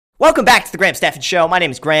Welcome back to the Graham Stephan Show. My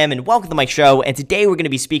name is Graham, and welcome to my show. And today we're going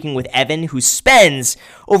to be speaking with Evan, who spends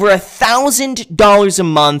over $1,000 a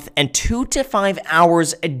month and 2 to 5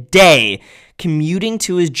 hours a day commuting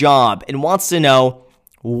to his job, and wants to know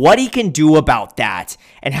what he can do about that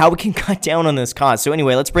and how we can cut down on this cost. So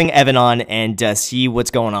anyway, let's bring Evan on and see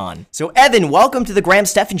what's going on. So Evan, welcome to the Graham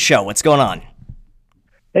Stephan Show. What's going on?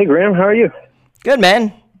 Hey Graham, how are you? Good,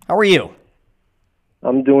 man. How are you?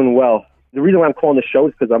 I'm doing well. The reason why I'm calling the show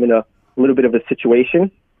is because I'm in a little bit of a situation,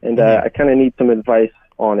 and I kind of need some advice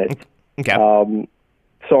on it. Okay.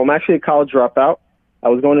 So I'm actually a college dropout. I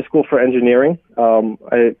was going to school for engineering.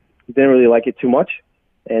 I didn't really like it too much,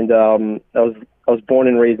 and I was born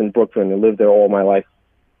and raised in Brooklyn and lived there all my life.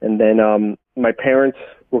 And then my parents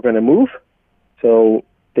were going to move, so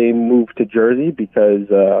they moved to Jersey because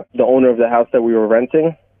the owner of the house that we were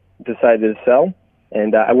renting decided to sell,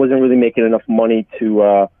 and I wasn't really making enough money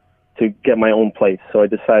to get my own place, so I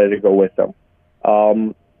decided to go with them.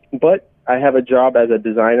 But I have a job as a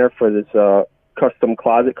designer for this custom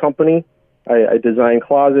closet company. I design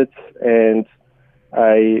closets, and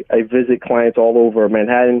I visit clients all over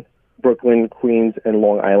Manhattan, Brooklyn, Queens, and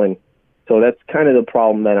Long Island. So that's kind of the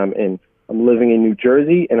problem that I'm in. I'm living in New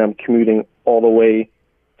Jersey, and I'm commuting all the way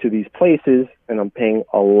to these places, and I'm paying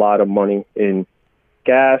a lot of money in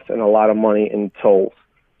gas and a lot of money in tolls.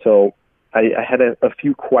 So I had a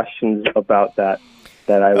few questions about that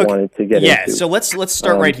I wanted to get into. Yeah, so let's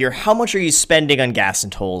start right here. How much are you spending on gas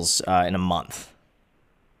and tolls in a month?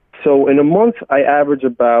 So in a month, I average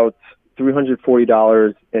about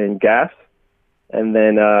 $340 in gas, and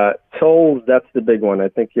then tolls. That's the big one. I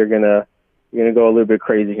think you're gonna go a little bit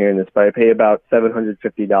crazy hearing this, but I pay about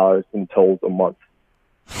 $750 in tolls a month.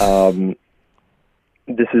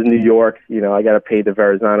 This is New York. I got to pay the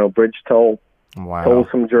Verrazano Bridge toll. Wow. Tolls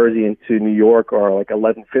from Jersey into New York are like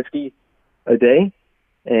 $11.50 a day,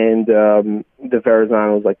 and the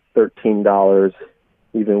Verrazano is like $13,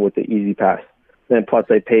 even with the Easy Pass. Then plus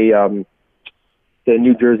I pay the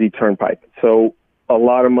New Jersey Turnpike. So a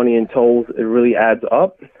lot of money in tolls. It really adds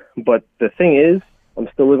up. But the thing is, I'm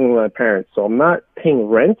still living with my parents, so I'm not paying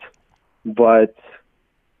rent, but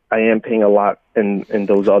I am paying a lot in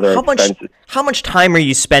those other expenses. How much time are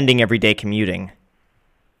you spending every day commuting?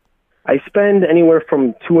 I spend anywhere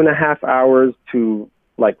from 2.5 hours to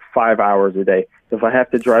like 5 hours a day. If I have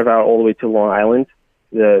to drive out all the way to Long Island,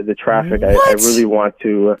 the traffic, I really want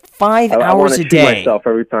to. 5 hours I want to a shoot day. myself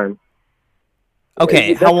every time.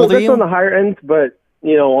 Okay, how old are you? That's on the higher end, but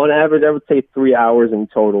on average, I would say 3 hours in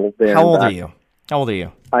total. How old are you? How old are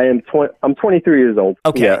you? I'm 23 years old.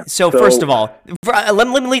 Okay, yeah. so first of all,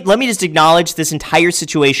 let me just acknowledge this entire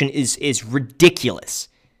situation is ridiculous.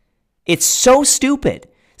 It's so stupid.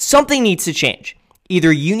 Something needs to change.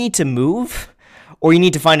 Either you need to move or you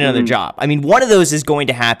need to find another job. I mean, one of those is going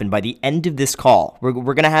to happen by the end of this call.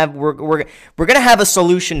 We're gonna have a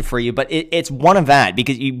solution for you, but it's one of that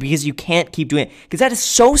because you can't keep doing it, because that is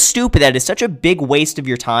so stupid. That is such a big waste of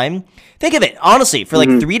your time. Think of it honestly, for like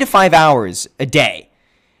 3 to 5 hours a day.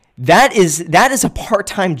 That is a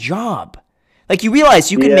part-time job. Like, you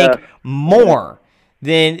realize you can make more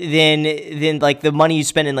than like the money you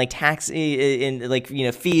spend in like tax in like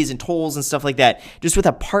fees and tolls and stuff like that, just with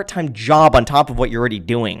a part-time job on top of what you're already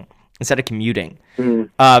doing instead of commuting.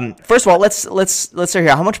 First of all, let's start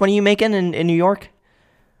here. How much money are you making in New York?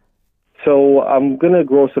 So I'm gonna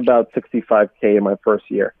gross about $65K in my first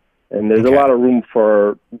year, and there's a lot of room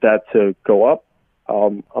for that to go up.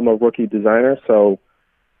 I'm a rookie designer, so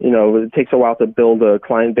it takes a while to build a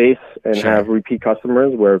client base and have repeat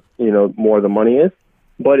customers where more of the money is.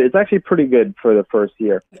 But it's actually pretty good for the first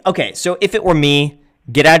year. Okay, so if it were me,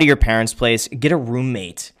 get out of your parents' place, get a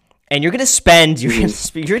roommate, and you're gonna spend.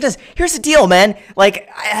 Here's the deal, man. Like,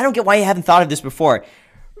 I don't get why you haven't thought of this before.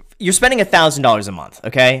 You're spending $1,000 a month,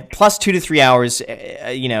 okay, plus 2 to 3 hours,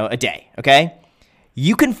 a day, okay.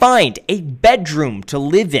 You can find a bedroom to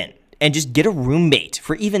live in and just get a roommate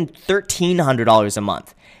for even $1,300 a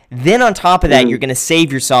month. Then on top of that, you're gonna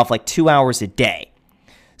save yourself like 2 hours a day.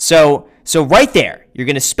 So right there, you're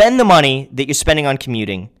going to spend the money that you're spending on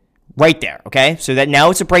commuting right there, okay? So that now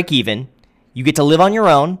it's a break even. You get to live on your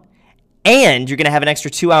own, and you're going to have an extra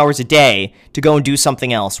 2 hours a day to go and do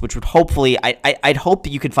something else, which would hopefully, I'd hope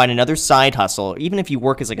that you could find another side hustle, even if you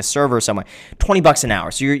work as like a server somewhere, $20 an hour.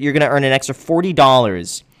 So you're going to earn an extra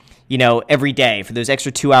 $40, every day for those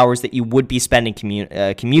extra 2 hours that you would be spending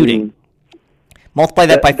commuting. Multiply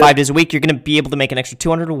that by 5 days a week, you're going to be able to make an extra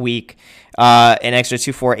 $200 a week, an extra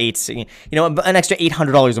 248, an extra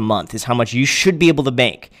 $800 a month is how much you should be able to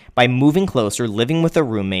make by moving closer, living with a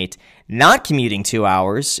roommate, not commuting 2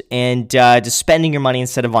 hours, and just spending your money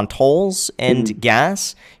instead of on tolls and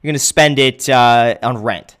gas. You're going to spend it on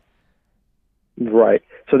rent. Right.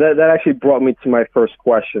 So that actually brought me to my first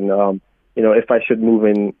question. If I should move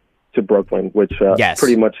in to Brooklyn, which Yes.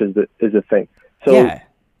 pretty much is the thing. So Yeah.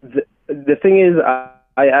 the thing is,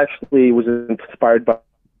 I actually was inspired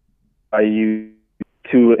by you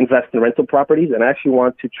to invest in rental properties, and I actually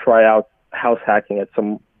want to try out house hacking at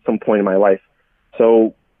some point in my life.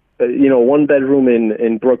 So, one bedroom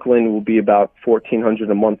in Brooklyn will be about $1,400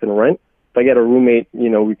 a month in rent. If I get a roommate,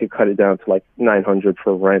 we could cut it down to like $900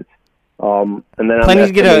 for rent. And then Planning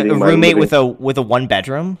to get a roommate with a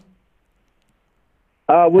 1-bedroom?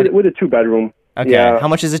 With a 2-bedroom. Okay. Yeah. How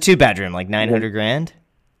much is a 2-bedroom? Like $900,000?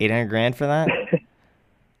 $800,000 for that?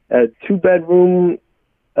 A 2-bedroom,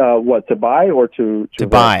 what, to buy or to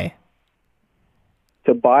buy?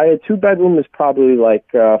 To buy a 2-bedroom is probably like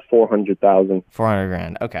 $400,000.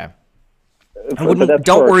 $400,000. Okay. I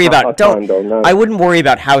wouldn't worry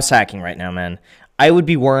about house hacking right now, man. I would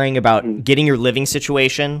be worrying about getting your living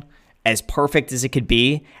situation as perfect as it could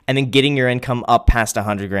be, and then getting your income up past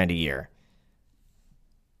 $100,000 a year.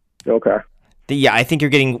 Okay. Yeah, I think you're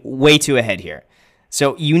getting way too ahead here.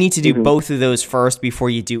 So you need to do both of those first before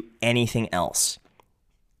you do anything else.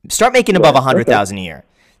 Start making above $100,000 a year.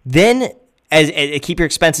 Then keep your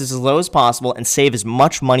expenses as low as possible and save as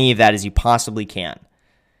much money of that as you possibly can.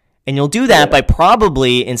 And you'll do that by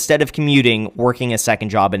probably, instead of commuting, working a second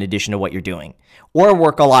job in addition to what you're doing. Or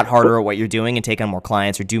work a lot harder at what you're doing and take on more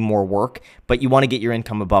clients or do more work. But you want to get your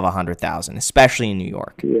income above $100,000, especially in New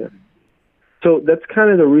York. Yeah. So that's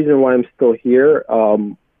kind of the reason why I'm still here.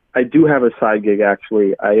 I do have a side gig,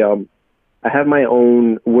 actually. I have my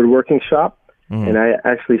own woodworking shop, and I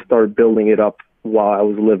actually started building it up while I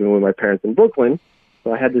was living with my parents in Brooklyn.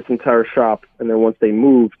 So I had this entire shop, and then once they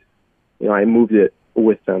moved, I moved it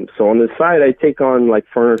with them. So on the side, I take on like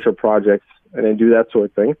furniture projects and I do that sort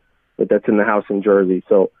of thing, but that's in the house in Jersey.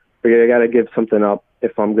 So I got to give something up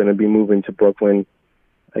if I'm going to be moving to Brooklyn.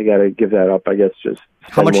 I got to give that up, I guess. Just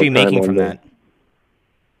how much are you making from that?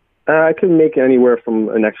 I can make anywhere from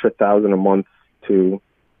an extra $1,000 a month to,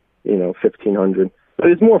 $1,500. But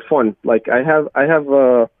it's more fun. Like I have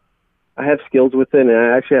skills with it, and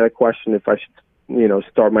I actually had a question if I should,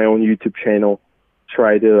 start my own YouTube channel,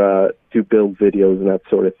 try to build videos and that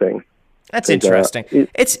sort of thing. That's interesting.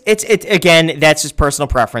 It's again, that's just personal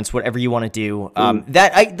preference. Whatever you want to do.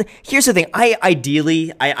 Here's the thing.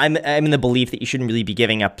 I'm in the belief that you shouldn't really be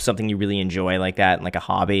giving up something you really enjoy like that, like a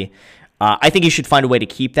hobby. I think you should find a way to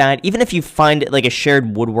keep that, even if you find like a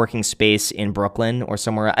shared woodworking space in Brooklyn or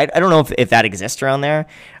somewhere. I don't know if that exists around there.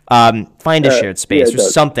 Find a shared space or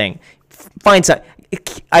something. Find some.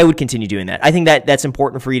 I would continue doing that. I think that's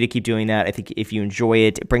important for you to keep doing that. I think if you enjoy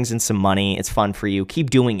it, it brings in some money. It's fun for you.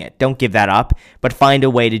 Keep doing it. Don't give that up, but find a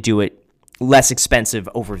way to do it less expensive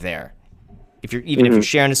over there. If you're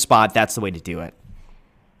sharing a spot, that's the way to do it.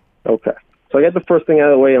 Okay. So I got the first thing out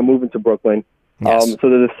of the way. I'm moving to Brooklyn. Yes. So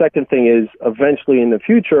the second thing is, eventually in the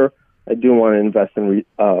future, I do want to invest in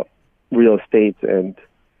real estate and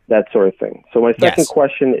that sort of thing. So my second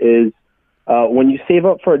question is, when you save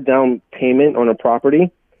up for a down payment on a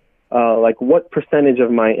property, like what percentage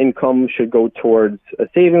of my income should go towards a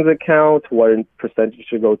savings account? What percentage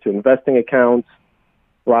should go to investing accounts,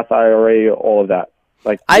 Roth IRA, all of that?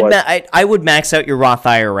 Like I would max out your Roth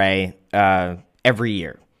IRA every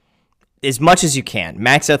year. As much as you can,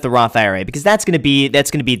 max out the Roth IRA, because that's going to be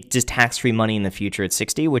just tax-free money in the future at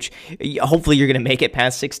 60, which hopefully you're going to make it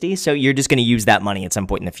past 60. So you're just going to use that money at some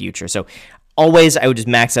point in the future. So always, I would just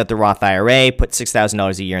max out the Roth IRA, put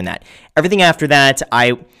 $6,000 a year in that. Everything after that,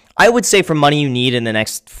 I would say for money you need in the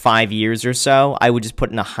next 5 years or so, I would just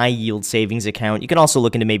put in a high-yield savings account. You can also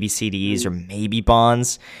look into maybe CDs or maybe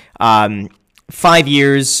bonds. 5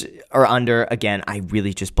 years or under, again, I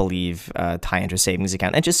really just believe high-interest savings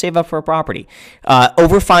account and just save up for a property.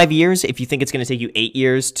 Over 5 years, if you think it's going to take you 8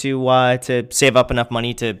 years to save up enough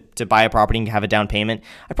money to buy a property and have a down payment,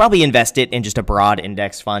 I'd probably invest it in just a broad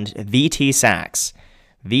index fund, VTSAX,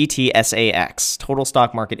 VTSAX, Total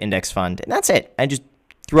Stock Market Index Fund, and that's it. I just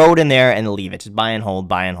throw it in there and leave it. Just buy and hold,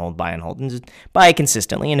 buy and hold, buy and hold, and just buy it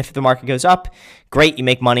consistently. And if the market goes up, great, you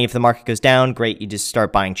make money. If the market goes down, great, you just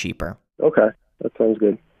start buying cheaper. Okay, that sounds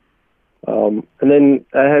good. And then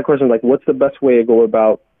I had a question, like, what's the best way to go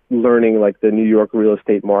about learning, like, the New York real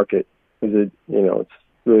estate market? Is it, it's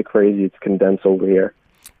really crazy. It's condensed over here.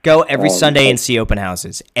 Go every Sunday and see open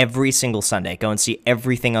houses. Every single Sunday. Go and see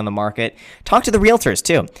everything on the market. Talk to the realtors,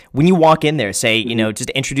 too. When you walk in there, say, you know, just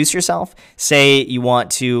introduce yourself. Say you want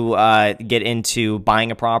to get into buying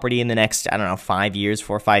a property in the next, I don't know, 5 years,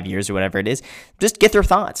 4 or 5 years or whatever it is. Just get their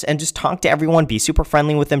thoughts and just talk to everyone. Be super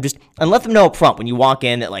friendly with them. And let them know up front when you walk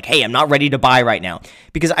in that, like, hey, I'm not ready to buy right now.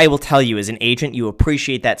 Because I will tell you, as an agent, you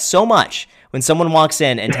appreciate that so much when someone walks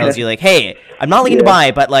in and tells you, like, hey, I'm not looking to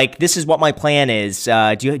buy, but, like, this is what my plan is.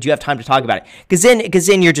 Do you have time to talk about it? Because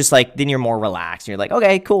then you're just, like, then you're more relaxed. You're like,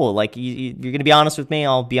 okay, cool. Like, you're going to be honest with me.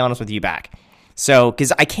 I'll be honest with you back. So,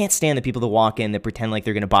 because I can't stand the people that walk in that pretend like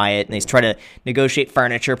they're going to buy it and they try to negotiate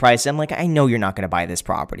furniture price. I'm like, I know you're not going to buy this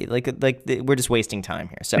property. Like we're just wasting time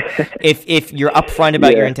here. So, if you're upfront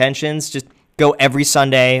about your intentions, just go every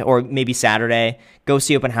Sunday or maybe Saturday. Go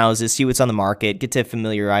see open houses, see what's on the market, get to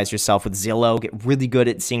familiarize yourself with Zillow, get really good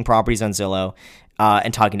at seeing properties on Zillow,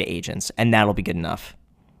 and talking to agents, and that'll be good enough.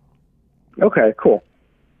 Okay, cool.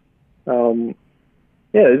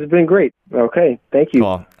 Yeah, this has been great. Okay, thank you.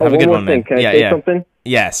 Cool. Have a good one, man. Can I say something?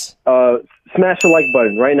 Yes. Smash the like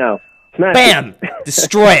button right now. Smash Bam! it.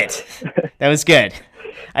 Destroy it. That was good.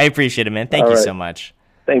 I appreciate it, man. Thank you so much.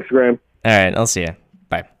 Thanks, Graham. All right, I'll see you.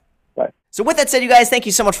 Bye. Bye. So with that said, you guys, thank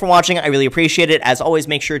you so much for watching. I really appreciate it. As always,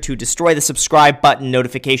 make sure to destroy the subscribe button,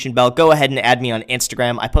 notification bell. Go ahead and add me on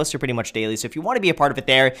Instagram. I post here pretty much daily, so if you want to be a part of it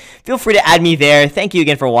there, feel free to add me there. Thank you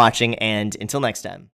again for watching, and until next time.